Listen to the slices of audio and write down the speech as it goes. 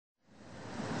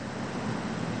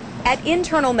At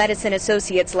Internal Medicine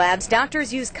Associates Labs,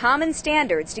 doctors use common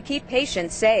standards to keep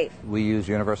patients safe. We use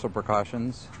universal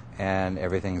precautions and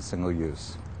everything is single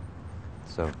use.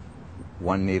 So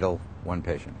one needle, one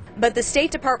patient. But the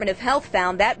State Department of Health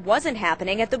found that wasn't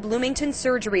happening at the Bloomington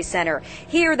Surgery Center.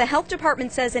 Here, the health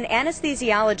department says an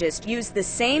anesthesiologist used the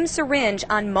same syringe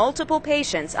on multiple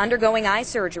patients undergoing eye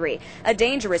surgery, a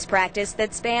dangerous practice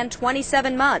that spanned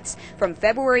 27 months, from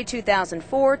February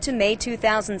 2004 to May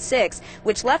 2006,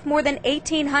 which left more than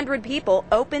 1,800 people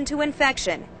open to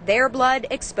infection, their blood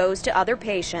exposed to other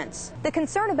patients. The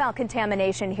concern about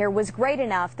contamination here was great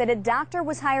enough that a doctor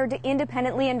was hired to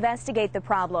independently investigate the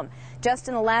problem. Just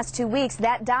in the last 2 weeks,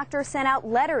 that doctor sent out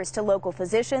letters to local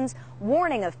physicians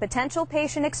warning of potential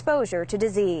patient exposure to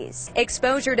disease.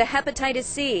 Exposure to hepatitis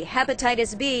C,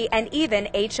 hepatitis B, and even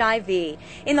HIV.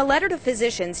 In the letter to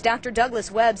physicians, Dr.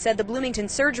 Douglas Webb said the Bloomington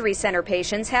Surgery Center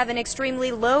patients have an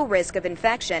extremely low risk of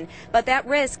infection, but that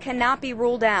risk cannot be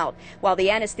ruled out. While the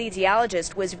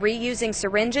anesthesiologist was reusing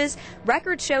syringes,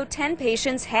 records show 10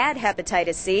 patients had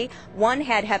hepatitis C, 1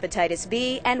 had hepatitis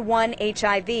B, and 1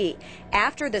 HIV.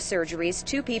 After the surgeries,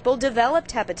 2 people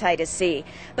developed hepatitis C,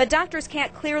 but doctors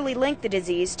can't clearly link the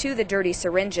disease to the dirty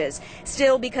syringes.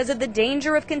 Still, because of the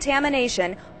danger of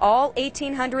contamination, all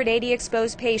 1,880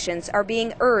 exposed patients are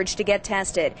being urged to get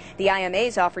tested. The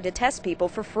IMA's offered to test people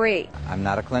for free. I'm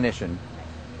not a clinician,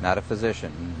 not a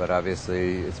physician, but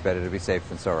obviously it's better to be safe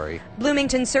than sorry.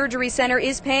 Bloomington Surgery Center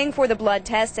is paying for the blood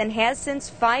tests and has since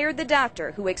fired the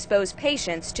doctor who exposed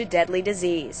patients to deadly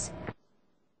disease.